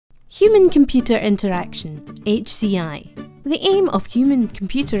Human-Computer Interaction, HCI. The aim of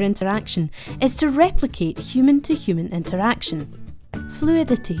human-computer interaction is to replicate human-to-human interaction.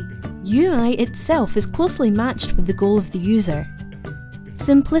 Fluidity. UI itself is closely matched with the goal of the user.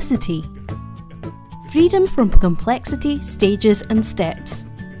 Simplicity. Freedom from complexity, stages and steps.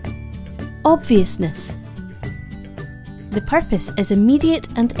 Obviousness. The purpose is immediate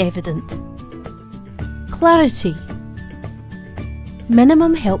and evident. Clarity.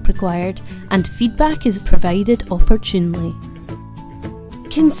 Minimum help required and feedback is provided opportunely.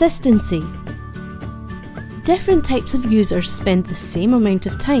 Consistency. Different types of users spend the same amount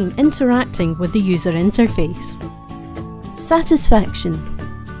of time interacting with the user interface. Satisfaction.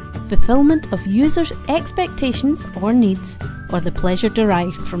 Fulfillment of users' expectations or needs, or the pleasure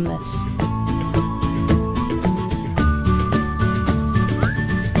derived from this.